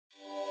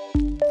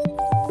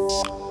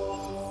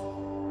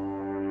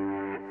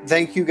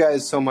Thank you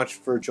guys so much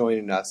for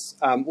joining us.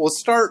 We'll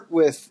start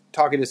with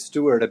talking to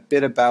Stewart a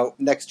bit about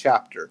Next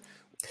Chapter.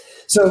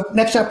 So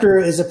Next Chapter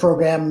is a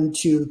program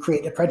to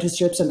create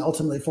apprenticeships and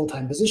ultimately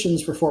full-time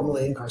positions for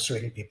formerly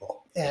incarcerated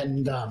people.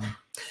 And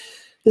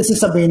this is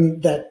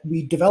something that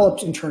we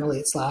developed internally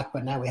at Slack,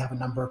 but now we have a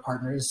number of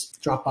partners.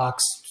 Dropbox,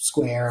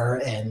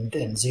 Square,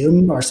 and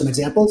Zoom are some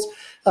examples,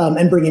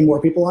 and bringing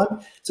more people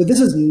on. So this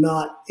is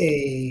not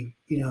a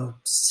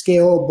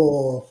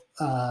scalable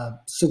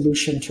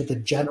solution to the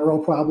general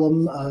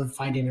problem of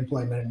finding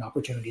employment and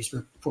opportunities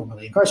for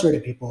formerly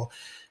incarcerated people.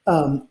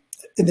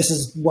 And this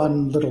is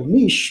one little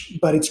niche,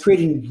 but it's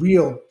creating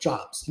real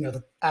jobs,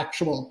 the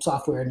actual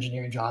software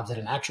engineering jobs at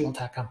an actual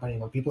tech company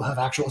where people have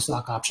actual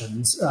stock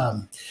options.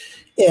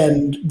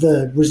 And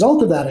the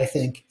result of that, I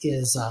think,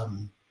 is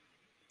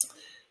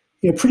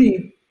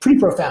pretty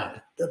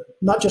profound,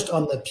 not just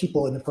on the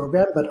people in the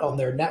program, but on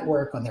their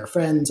network, on their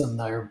friends, on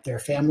their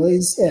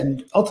families.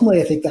 And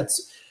ultimately, I think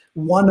that's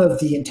one of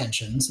the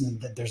intentions,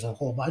 and there's a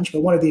whole bunch,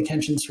 but one of the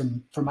intentions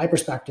from my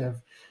perspective,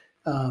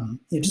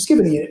 just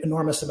given the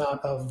enormous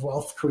amount of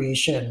wealth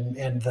creation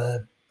and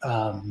the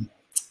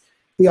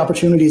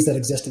opportunities that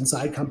exist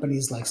inside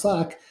companies like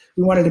Slack,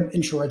 we wanted to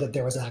ensure that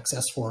there was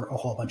access for a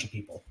whole bunch of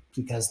people,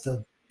 because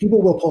the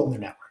people will pull in their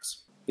networks.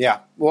 Yeah,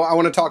 well, I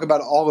want to talk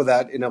about all of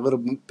that in a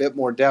little bit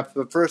more depth.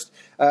 But first,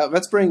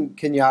 let's bring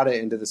Kenyatta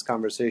into this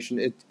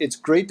conversation. It's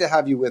great to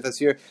have you with us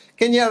here.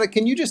 Kenyatta,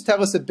 can you just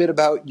tell us a bit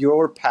about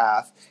your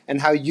path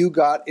and how you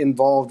got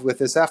involved with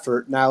this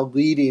effort, now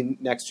leading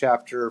Next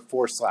Chapter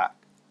for Slack?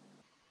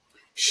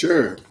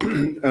 Sure.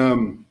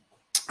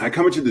 I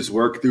come into this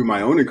work through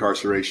my own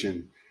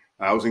incarceration.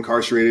 I was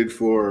incarcerated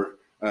for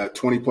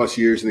 20 plus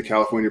years in the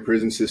California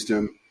prison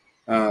system.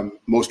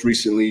 Most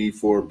recently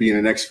for being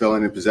an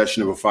ex-felon in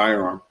possession of a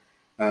firearm.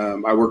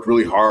 I worked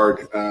really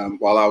hard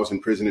while I was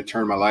in prison to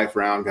turn my life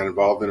around, got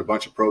involved in a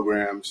bunch of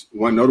programs,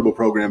 one notable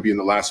program being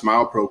the Last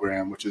Mile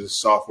program, which is a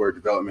software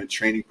development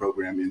training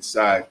program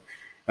inside.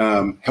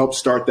 Helped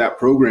start that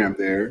program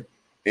there.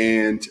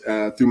 And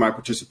through my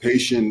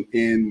participation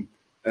in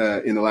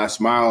the Last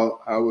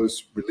Mile, I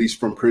was released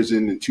from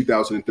prison in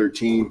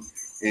 2013.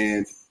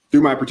 And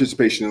through my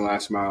participation in the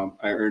Last Mile,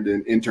 I earned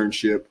an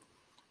internship,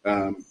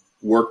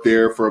 worked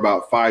there for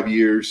about 5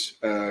 years,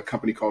 a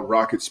company called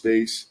Rocket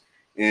Space.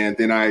 And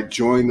then I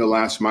joined the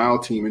Last Mile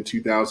team in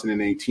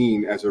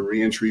 2018 as a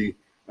reentry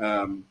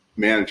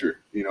manager,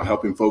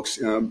 helping folks,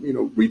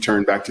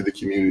 return back to the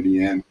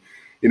community. And,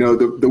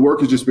 the work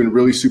has just been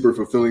really super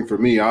fulfilling for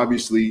me.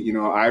 Obviously,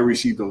 I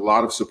received a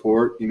lot of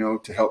support,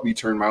 to help me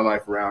turn my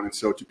life around. And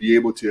so to be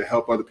able to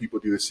help other people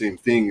do the same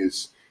thing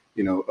is,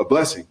 a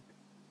blessing.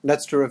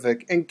 That's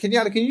terrific. And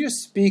Kenyatta, can you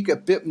just speak a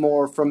bit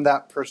more from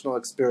that personal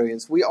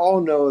experience? We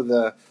all know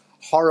the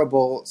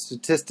horrible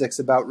statistics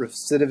about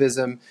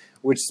recidivism,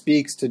 which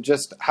speaks to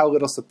just how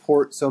little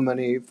support so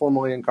many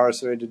formerly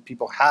incarcerated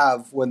people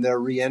have when they're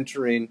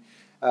reentering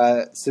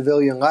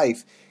civilian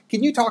life.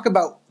 Can you talk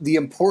about the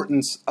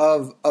importance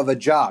of a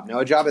job? Now,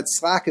 a job at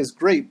Slack is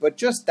great, but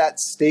just that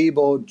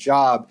stable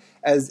job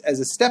as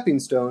a stepping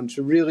stone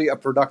to really a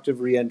productive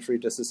reentry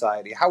to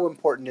society. How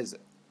important is it?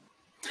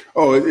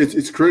 Oh,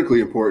 it's critically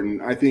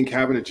important. I think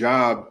having a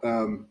job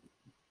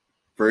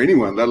for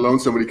anyone, let alone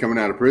somebody coming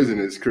out of prison,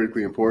 is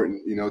critically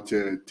important,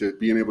 to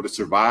being able to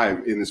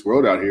survive in this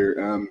world out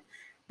here.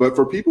 But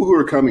for people who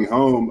are coming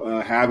home,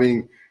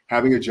 having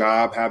a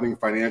job, having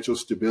financial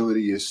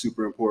stability is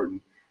super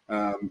important.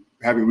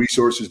 Having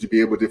resources to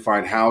be able to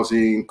find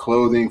housing,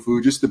 clothing,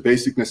 food, just the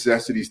basic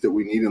necessities that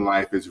we need in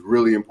life is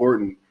really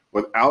important.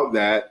 Without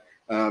that,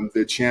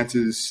 the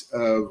chances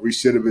of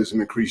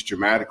recidivism increase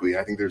dramatically.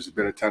 I think there's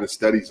been a ton of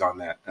studies on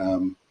that.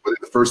 But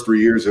the first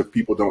 3 years, if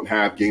people don't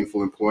have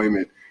gainful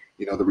employment,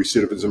 the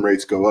recidivism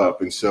rates go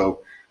up. And so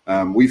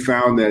we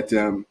found that,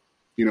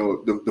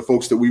 the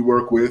folks that we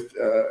work with,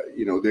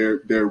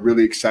 they're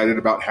really excited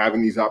about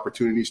having these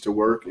opportunities to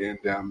work.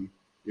 And,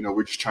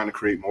 we're just trying to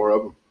create more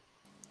of them.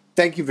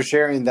 Thank you for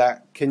sharing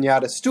that,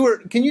 Kenyatta.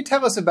 Stewart, can you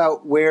tell us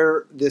about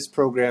where this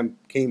program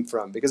came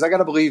from? Because I got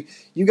to believe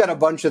you got a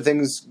bunch of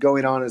things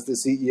going on as the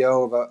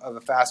CEO of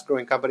a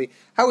fast-growing company.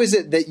 How is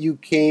it that you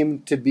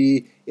came to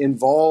be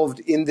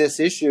involved in this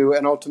issue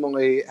and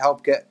ultimately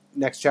help get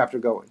Next Chapter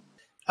going?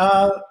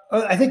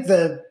 I think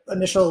the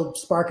initial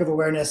spark of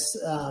awareness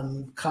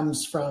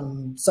comes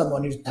from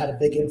someone who's had a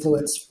big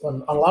influence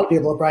on a lot of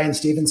people, Brian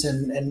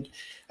Stevenson. And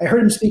I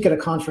heard him speak at a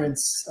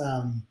conference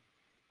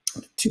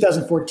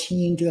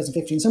 2014,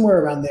 2015, somewhere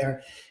around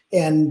there.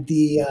 And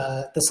the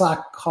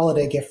Slack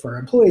holiday gift for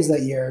employees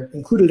that year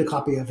included a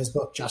copy of his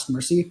book, Just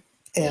Mercy.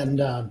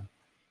 And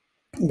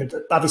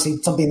obviously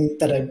something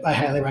that I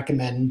highly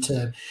recommend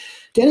to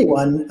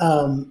anyone.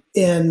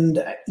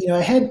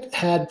 I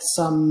had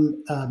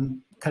some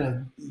kind of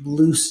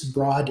loose,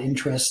 broad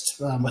interest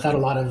without a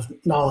lot of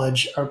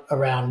knowledge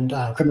around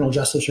criminal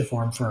justice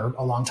reform for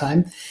a long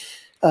time.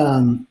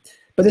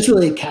 But But this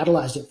really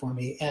catalyzed it for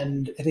me.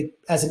 And I think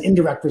as an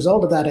indirect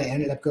result of that, I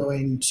ended up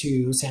going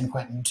to San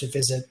Quentin to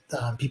visit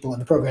people in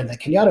the program that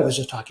Kenyatta was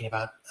just talking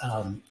about,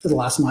 The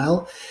Last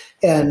Mile.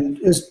 And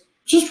it was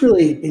just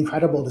really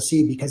incredible to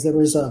see, because there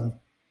was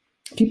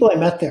people I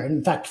met there. And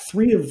in fact,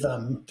 three of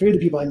the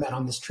people I met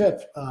on this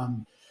trip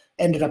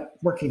ended up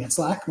working at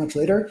Slack much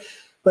later.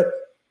 But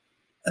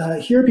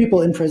here are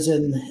people in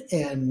prison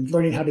and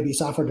learning how to be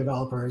software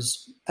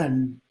developers,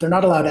 and they're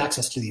not allowed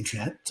access to the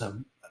internet.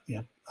 So,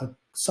 a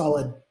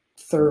solid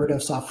third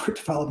of software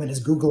development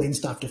is Googling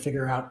stuff to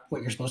figure out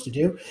what you're supposed to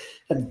do,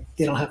 and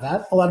they don't have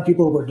that. A lot of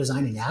people were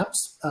designing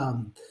apps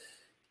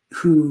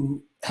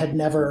who had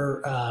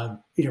never,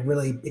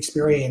 really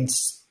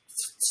experienced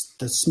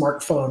the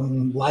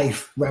smartphone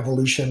life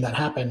revolution that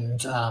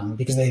happened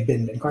because they'd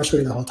been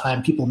incarcerated the whole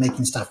time. People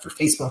making stuff for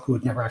Facebook who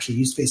had never actually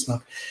used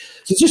Facebook.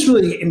 So it's just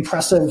really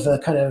impressive,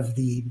 kind of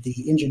the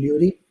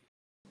ingenuity.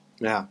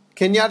 Yeah.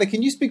 Kenyatta,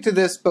 can you speak to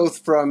this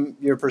both from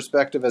your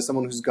perspective as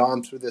someone who's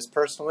gone through this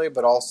personally,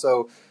 but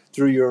also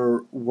through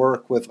your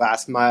work with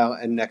Last Mile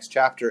and Next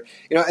Chapter?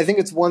 I think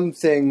it's one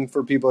thing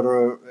for people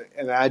to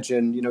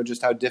imagine,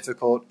 just how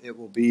difficult it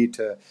will be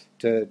to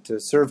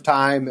serve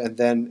time and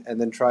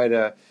then try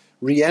to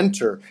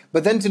re-enter,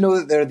 but then to know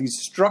that there are these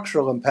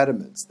structural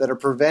impediments that are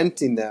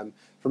preventing them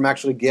from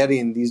actually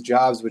getting these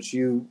jobs, which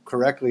you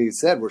correctly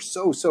said were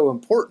so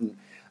important.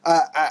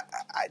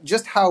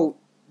 Just how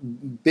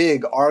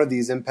big are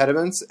these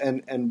impediments,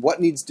 and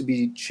what needs to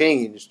be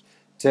changed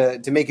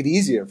to make it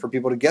easier for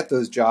people to get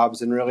those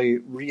jobs and really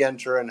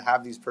re-enter and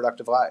have these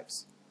productive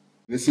lives?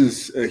 This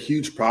is a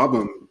huge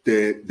problem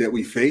that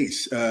we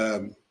face,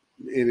 and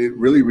it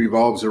really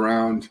revolves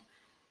around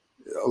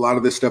a lot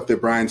of the stuff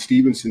that Brian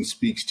Stevenson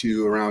speaks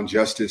to around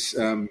justice.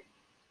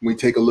 We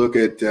take a look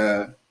at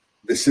the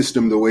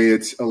system, the way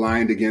it's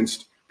aligned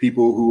against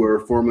people who are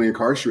formerly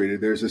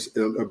incarcerated. There's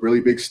a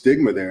really big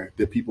stigma there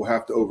that people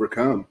have to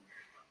overcome.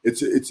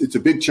 It's a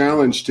big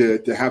challenge to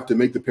have to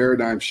make the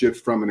paradigm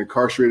shift from an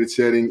incarcerated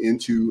setting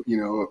into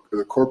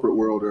the corporate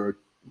world or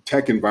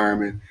tech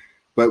environment.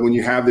 But when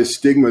you have this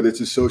stigma that's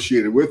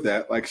associated with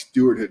that, like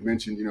Stewart had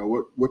mentioned,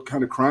 what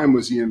kind of crime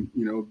was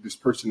this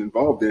person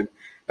involved in?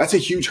 That's a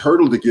huge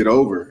hurdle to get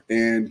over.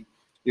 And,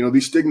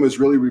 these stigmas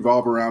really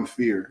revolve around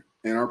fear.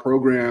 And our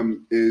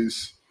program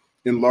is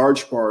in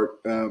large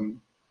part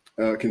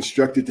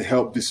constructed to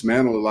help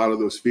dismantle a lot of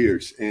those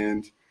fears.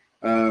 And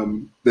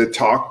the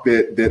talk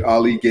that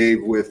Ali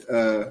gave with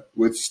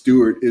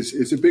Stewart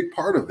is a big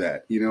part of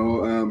that,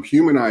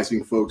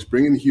 humanizing folks,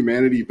 bringing the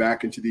humanity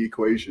back into the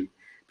equation.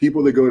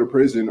 People that go to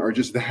prison are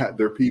just that,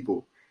 they're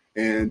people.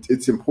 And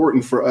it's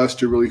important for us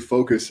to really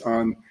focus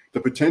on the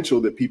potential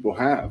that people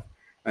have.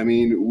 I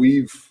mean,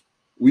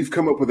 we've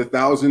come up with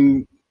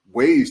 1,000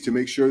 ways to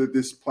make sure that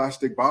this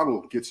plastic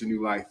bottle gets a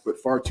new life, but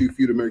far too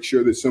few to make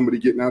sure that somebody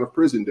getting out of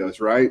prison does,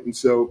 right? And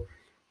so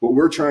what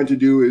we're trying to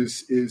do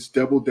is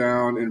double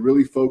down and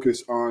really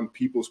focus on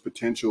people's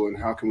potential and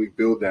how can we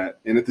build that.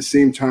 And at the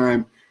same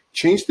time,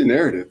 change the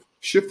narrative,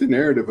 shift the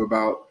narrative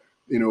about,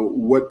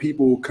 what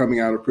people coming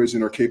out of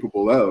prison are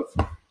capable of.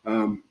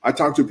 I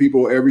talk to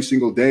people every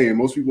single day, and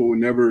most people would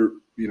never,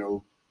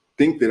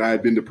 think that I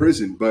had been to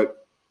prison. But,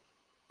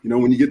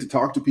 when you get to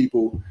talk to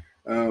people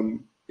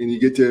and you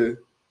get to,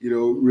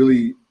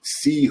 really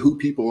see who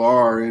people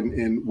are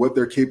and what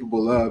they're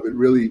capable of, it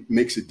really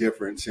makes a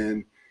difference.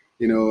 And,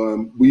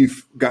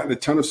 we've gotten a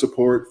ton of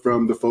support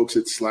from the folks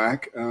at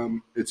Slack.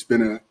 It's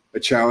been a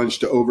challenge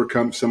to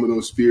overcome some of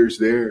those fears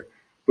there.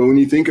 But when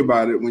you think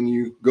about it, when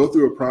you go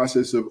through a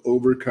process of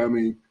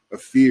overcoming a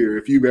fear,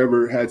 if you've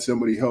ever had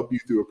somebody help you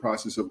through a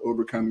process of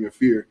overcoming a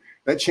fear,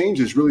 that change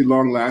is really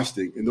long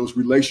lasting and those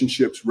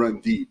relationships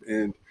run deep.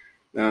 And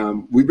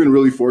we've been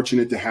really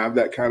fortunate to have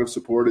that kind of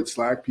support at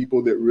Slack,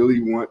 people that really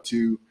want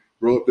to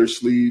roll up their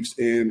sleeves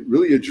and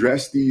really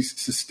address these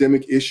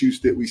systemic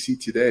issues that we see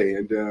today.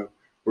 And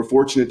we're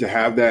fortunate to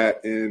have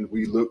that, and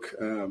we look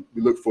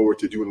forward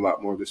to doing a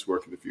lot more of this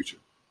work in the future.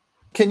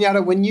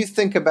 Kenyatta, when you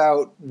think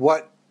about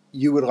what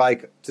you would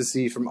like to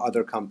see from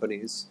other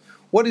companies,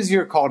 what is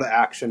your call to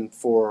action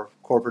for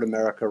corporate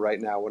America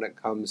right now when it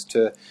comes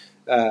to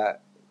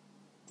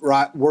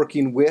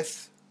working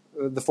with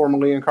the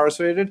formerly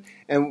incarcerated,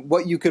 and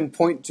what you can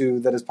point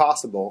to that is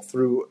possible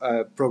through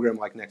a program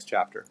like Next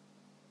Chapter?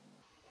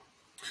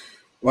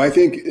 Well, I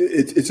think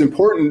it's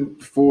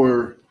important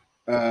for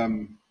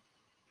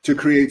to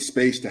create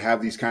space to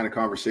have these kind of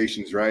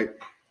conversations, right?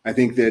 I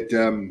think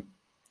that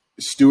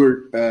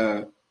Stewart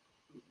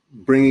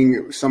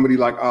bringing somebody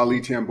like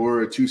Ali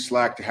Tambura to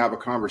Slack to have a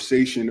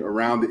conversation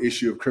around the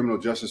issue of criminal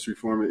justice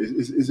reform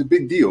is a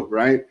big deal,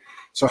 right?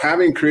 So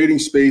creating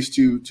space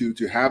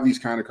to have these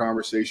kind of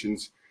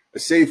conversations, a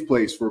safe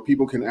place where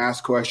people can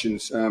ask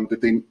questions that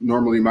they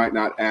normally might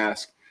not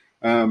ask.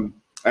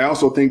 I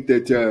also think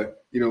that,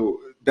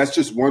 that's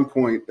just one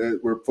point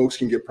where folks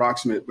can get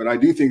proximate, but I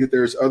do think that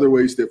there's other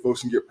ways that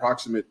folks can get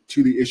proximate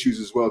to the issues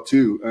as well,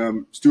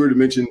 too. Stewart had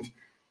mentioned,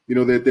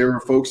 that there are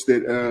folks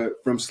that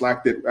from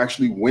Slack that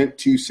actually went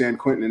to San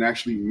Quentin and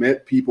actually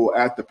met people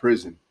at the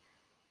prison.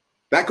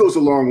 that goes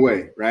a long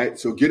way, right?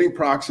 So getting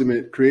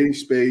proximate, creating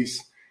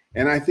space,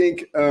 and I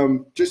think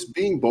just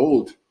being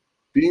bold,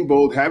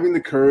 having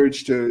the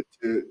courage to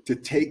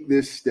take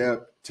this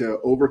step to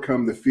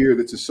overcome the fear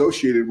that's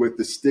associated with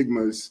the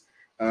stigmas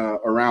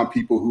around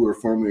people who are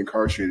formerly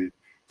incarcerated.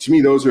 To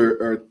me, those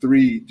are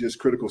three just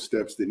critical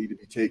steps that need to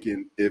be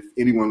taken if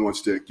anyone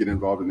wants to get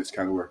involved in this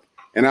kind of work.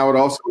 And I would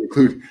also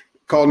include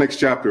call next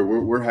chapter.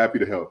 We're happy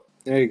to help.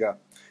 There you go.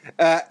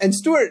 And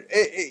Stewart,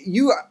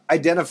 you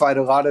identified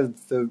a lot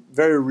of the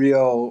very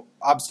real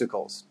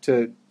obstacles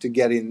to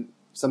getting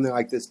something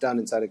like this done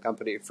inside a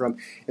company, from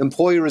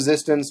employee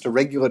resistance to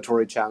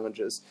regulatory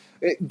challenges.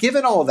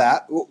 Given all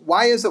that,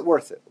 why is it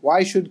worth it?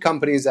 Why should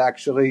companies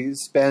actually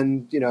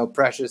spend,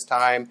 precious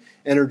time,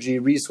 energy,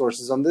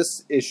 resources on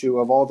this issue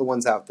of all the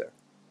ones out there?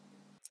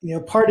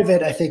 Part of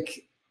it, I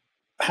think,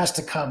 has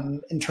to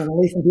come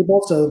internally from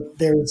people. So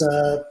there's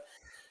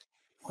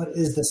what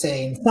is the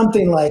saying?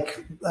 Something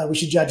like we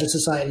should judge a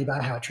society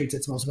by how it treats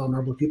its most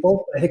vulnerable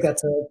people. I think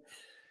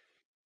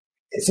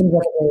it seems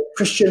like a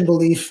Christian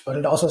belief, but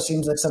it also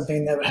seems like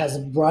something that has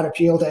a broad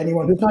appeal to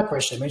anyone who's not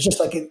Christian. I mean, it's just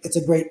like it's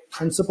a great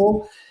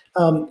principle.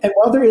 And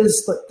while there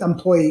is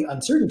employee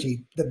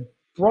uncertainty, the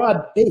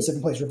broad base of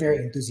employees were very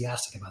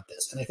enthusiastic about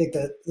this. And I think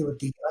that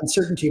the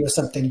uncertainty was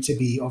something to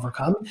be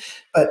overcome.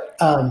 But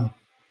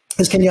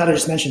as Kenyatta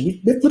just mentioned,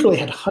 we've literally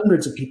had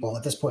hundreds of people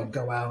at this point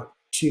go out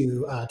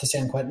to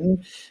San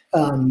Quentin,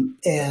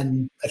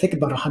 and I think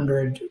about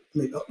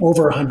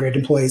over 100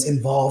 employees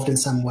involved in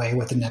some way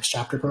with the Next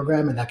Chapter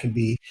program, and that can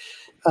be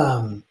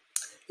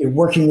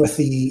working with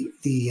the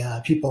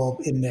people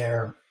in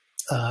their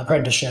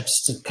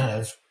apprenticeships to kind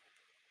of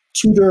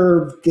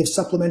tutor, give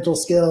supplemental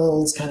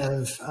skills, kind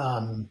of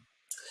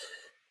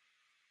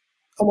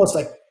almost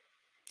like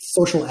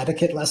social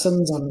etiquette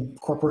lessons on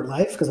corporate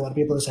life, because a lot of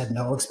people just had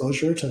no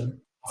exposure to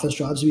office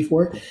jobs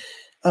before.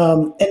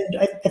 And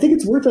I think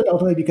it's worth it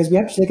ultimately because we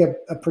have to take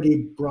a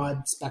pretty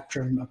broad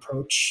spectrum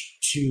approach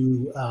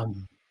to, I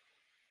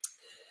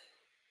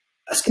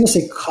was going to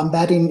say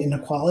combating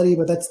inequality,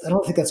 but I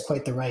don't think that's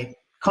quite the right,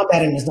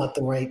 combating is not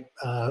the right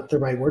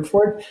word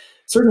for it.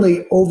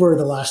 Certainly over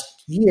the last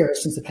year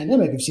since the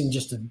pandemic, we've seen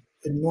just an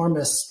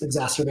enormous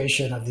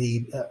exacerbation of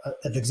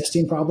of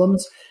existing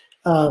problems.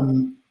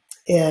 And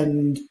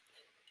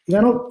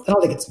I don't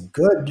think it's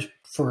good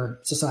for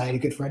society,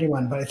 good for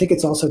anyone, but I think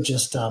it's also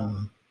just,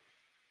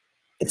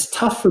 it's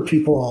tough for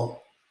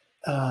people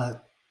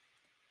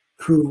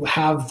who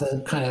have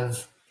the kind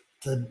of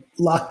the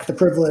luck, the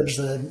privilege,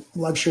 the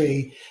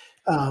luxury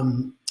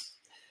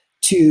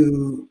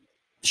to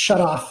shut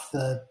off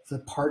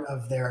the part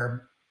of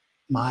their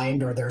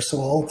mind or their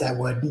soul that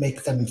would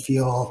make them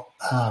feel,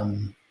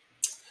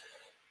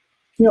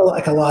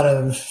 like a lot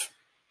of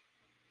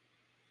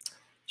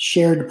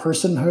shared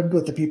personhood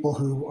with the people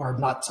who are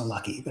not so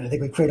lucky. But I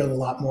think we created a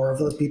lot more of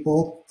those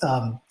people.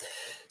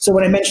 So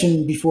when I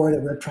mentioned before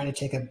that we're trying to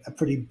take a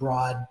pretty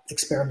broad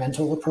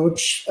experimental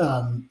approach,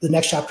 the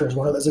Next Chapter is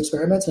one of those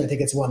experiments, and I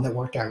think it's one that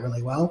worked out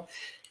really well.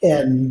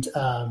 And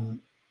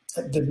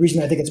the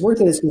reason I think it's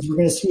worth it is because we're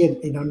going to see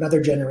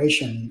another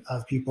generation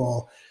of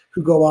people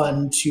who go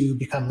on to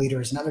become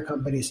leaders in other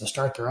companies, to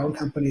start their own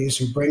companies,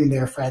 who bring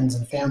their friends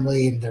and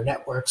family and their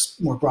networks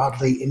more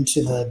broadly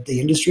into the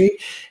industry,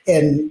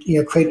 and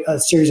create a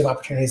series of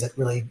opportunities that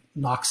really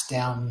knocks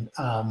down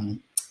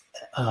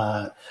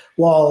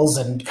walls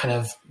and kind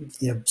of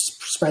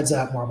spreads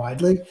out more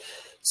widely.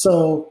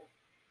 So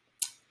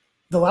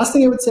the last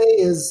thing I would say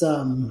is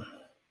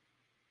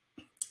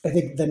I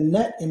think the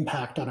net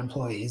impact on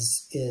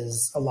employees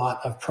is a lot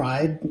of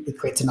pride. It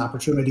creates an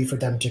opportunity for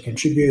them to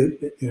contribute,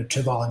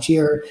 to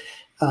volunteer,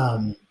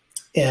 and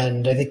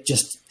I think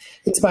just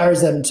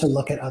inspires them to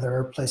look at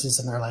other places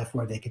in their life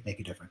where they could make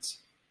a difference.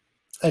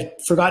 I'd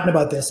forgotten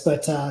about this,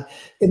 but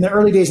in the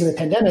early days of the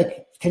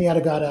pandemic,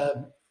 Kenyatta got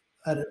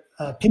an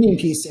opinion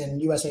piece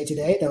in USA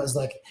Today that was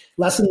like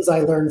lessons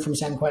I learned from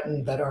San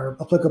Quentin that are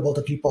applicable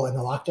to people in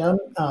the lockdown.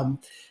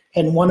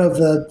 And one of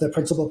the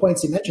principal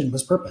points he mentioned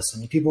was purpose. I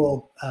mean,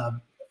 people,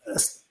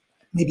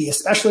 maybe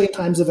especially in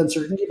times of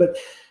uncertainty, but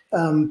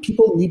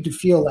people need to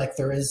feel like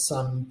there is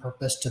some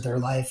purpose to their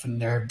life and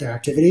their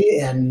activity.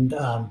 And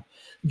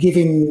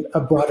giving a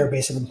broader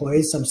base of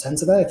employees some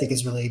sense of that, I think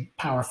is really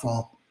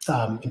powerful,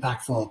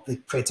 impactful.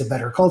 It creates a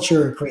better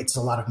culture, it creates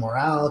a lot of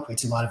morale, it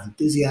creates a lot of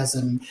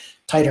enthusiasm,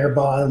 tighter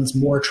bonds,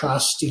 more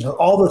trust,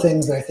 all the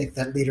things that I think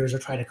that leaders are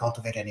trying to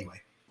cultivate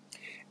anyway.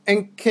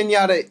 And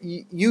Kenyatta,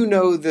 you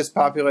know this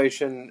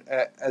population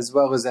as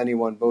well as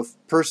anyone, both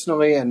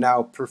personally and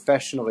now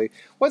professionally.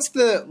 What's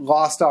the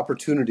lost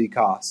opportunity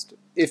cost?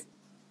 If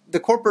the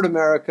corporate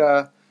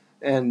America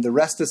and the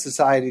rest of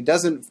society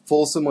doesn't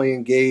fulsomely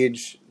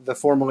engage the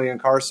formerly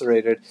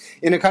incarcerated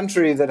in a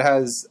country that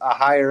has a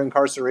higher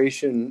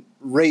incarceration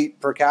rate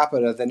per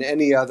capita than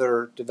any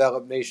other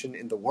developed nation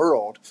in the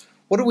world,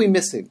 what are we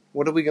missing?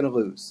 What are we going to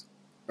lose?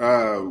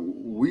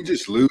 We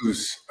just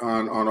lose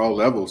on all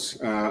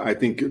levels. I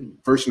think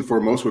first and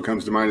foremost, what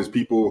comes to mind is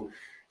people,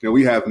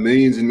 we have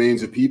millions and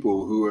millions of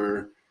people who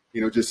are,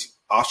 just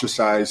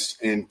ostracized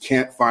and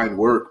can't find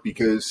work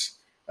because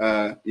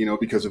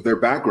because of their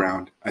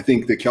background. I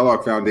think the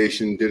Kellogg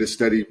Foundation did a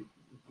study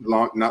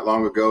not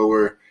long ago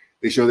where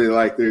they show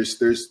that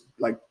there's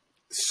like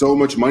so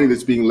much money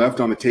that's being left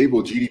on the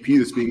table, GDP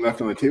that's being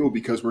left on the table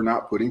because we're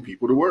not putting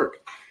people to work.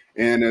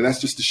 And that's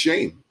just a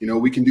shame.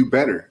 We can do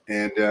better.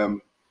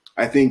 And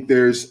I think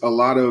there's a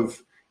lot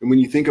of, and when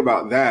you think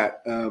about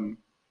that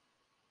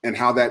and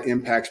how that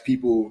impacts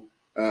people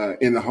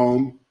in the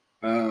home,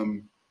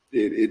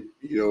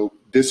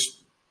 this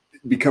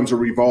becomes a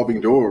revolving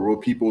door where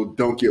people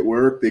don't get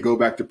work. They go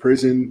back to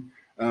prison.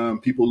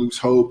 People lose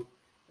hope.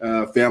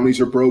 Families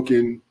are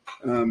broken.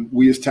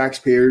 We as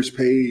taxpayers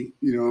pay,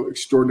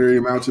 extraordinary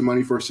amounts of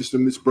money for a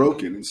system that's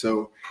broken. And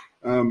so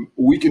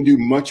we can do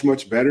much,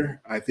 much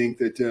better. I think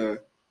that,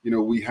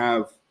 we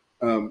have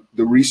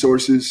the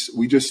resources.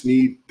 We just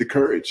need the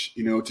courage,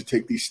 to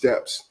take these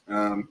steps.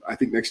 I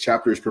think next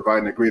chapter is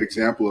providing a great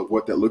example of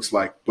what that looks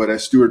like. But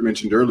as Stewart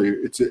mentioned earlier,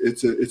 it's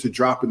a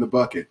drop in the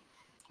bucket.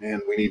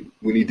 And we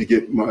need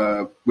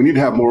to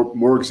have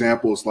more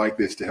examples like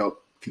this to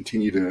help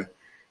continue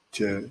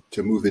to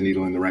move the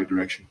needle in the right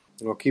direction.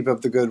 Well, keep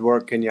up the good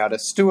work, Kenyatta.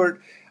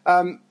 Stewart,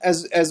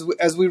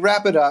 as we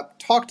wrap it up,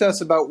 talk to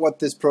us about what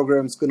this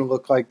program is going to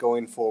look like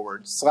going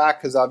forward.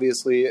 Slack has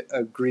obviously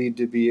agreed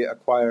to be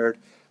acquired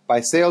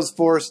by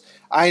Salesforce.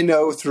 I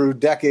know through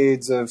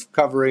decades of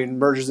covering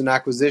mergers and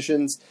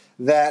acquisitions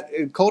that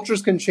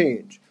cultures can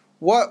change.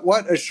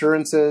 What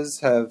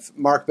assurances have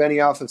Mark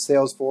Benioff of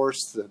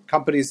Salesforce, the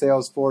company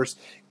Salesforce,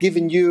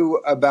 given you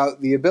about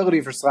the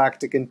ability for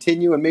Slack to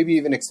continue and maybe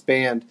even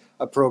expand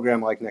a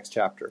program like Next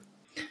Chapter?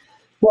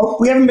 Well,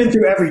 we haven't been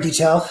through every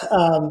detail,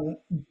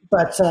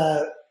 but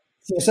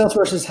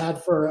Salesforce has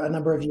had for a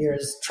number of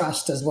years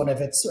trust as one of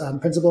its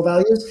principal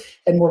values,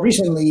 and more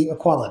recently,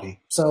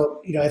 equality.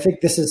 So, I think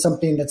this is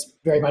something that's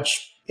very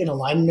much in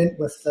alignment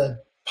with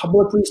the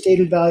publicly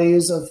stated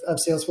values of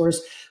Salesforce,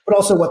 but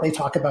also what they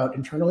talk about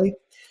internally.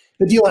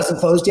 The deal hasn't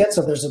closed yet,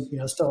 so there's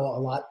still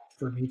a lot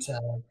for me to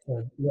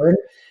learn.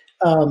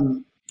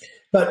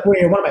 But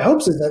one of my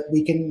hopes is that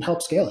we can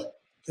help scale it.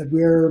 That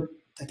we're,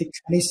 I think,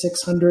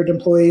 2,600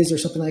 employees or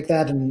something like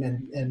that,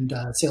 and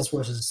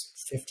Salesforce is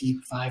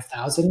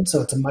 55,000,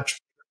 so it's a much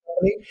bigger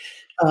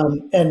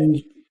company. And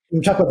when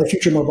we talk about the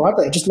future more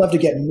broadly, I'd just love to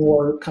get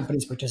more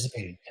companies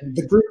participating. And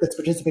the group that's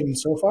participating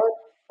so far,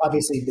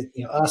 obviously,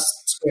 us,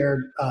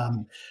 Squared,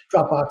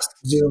 Dropbox,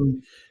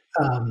 Zoom,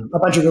 a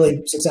bunch of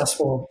really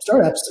successful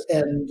startups.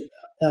 And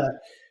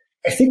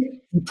I think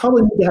you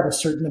probably need to have a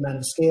certain amount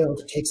of scale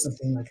to take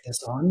something like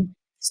this on.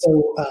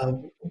 So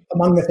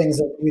among the things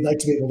that we'd like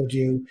to be able to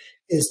do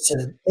is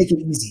to make it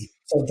easy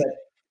so that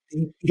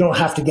you don't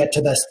have to get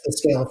to the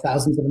scale of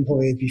thousands of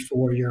employees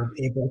before you're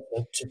able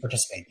to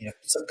participate.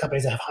 Some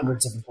companies have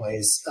hundreds of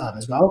employees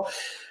as well.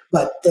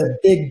 But the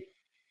big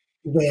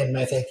win,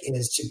 I think,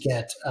 is to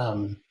get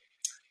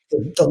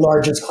the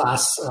largest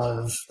class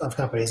of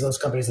companies, those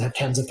companies that have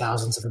tens of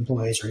thousands of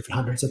employees or even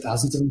hundreds of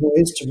thousands of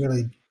employees, to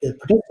really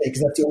participate,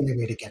 because that's the only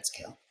way to get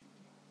scale.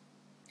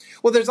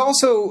 Well, there's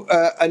also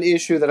an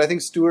issue that I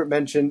think Stewart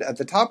mentioned at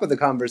the top of the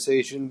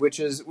conversation, which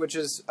is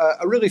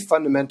a really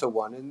fundamental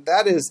one, and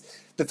that is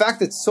the fact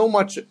that so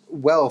much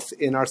wealth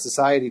in our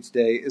society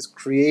today is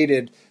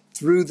created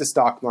through the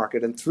stock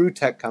market and through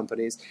tech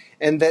companies,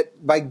 and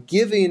that by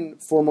giving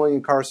formerly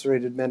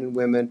incarcerated men and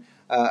women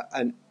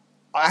an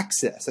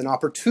access, an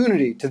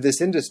opportunity to this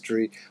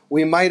industry,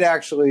 we might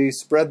actually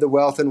spread the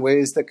wealth in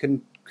ways that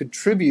can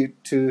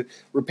contribute to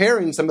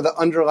repairing some of the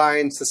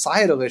underlying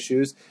societal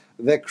issues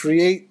that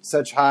create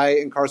such high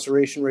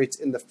incarceration rates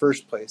in the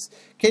first place.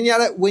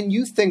 Kenyatta, when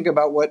you think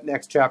about what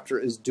Next Chapter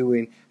is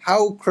doing,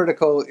 how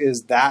critical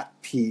is that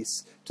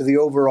piece to the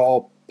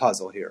overall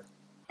puzzle here?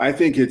 I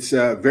think it's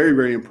very,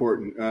 very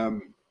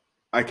important.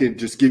 I can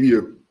just give you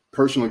a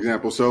personal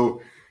example.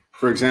 So,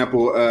 for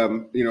example,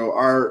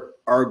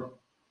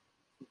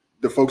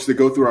 the folks that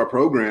go through our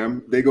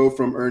program, they go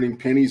from earning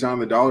pennies on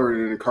the dollar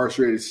in an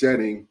incarcerated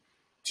setting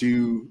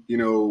to,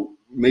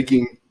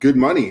 making good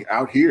money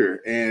out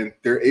here. And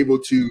they're able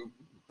to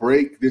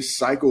break this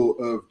cycle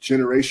of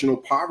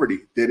generational poverty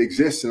that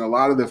exists in a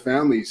lot of the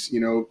families,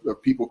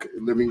 of people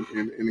living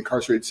in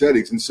incarcerated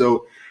settings. And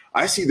so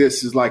I see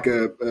this as like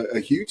a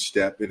huge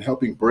step in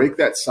helping break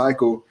that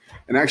cycle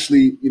and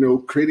actually,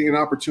 creating an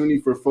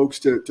opportunity for folks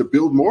to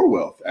build more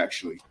wealth,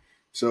 actually.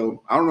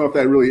 So I don't know if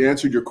that really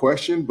answered your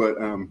question, but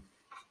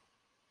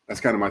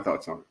that's kind of my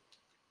thoughts on it.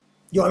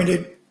 You want me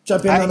to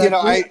jump in on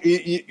that?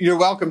 You're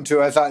welcome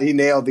to. I thought he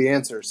nailed the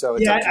answer. So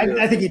it's up to you.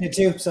 I think he did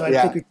too. So I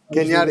think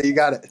Kenyatta, you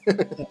got it.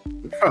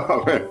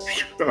 Oh, man.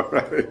 All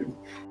right.